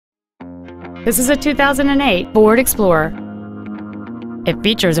This is a 2008 Ford Explorer. It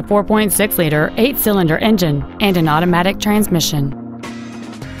features a 4.6-liter 8-cylinder engine and an automatic transmission.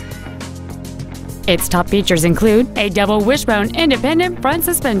 Its top features include a double wishbone independent front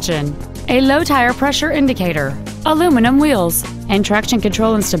suspension, a low tire pressure indicator, aluminum wheels, and traction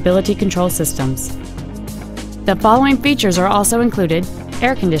control and stability control systems. The following features are also included: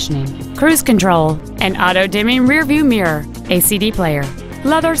 air conditioning, cruise control, an auto-dimming rearview mirror, a CD player,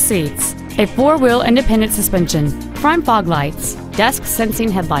 leather seats, a 4-wheel independent suspension, front fog lights, dusk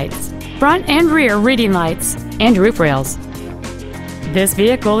sensing headlights, front and rear reading lights, and roof rails. This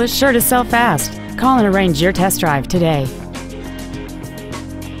vehicle is sure to sell fast. Call and arrange your test drive today.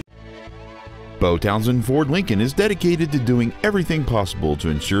 Beau Townsend Ford Lincoln is dedicated to doing everything possible to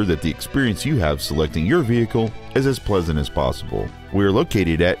ensure that the experience you have selecting your vehicle is as pleasant as possible. We are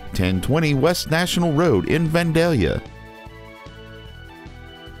located at 1020 West National Road in Vandalia.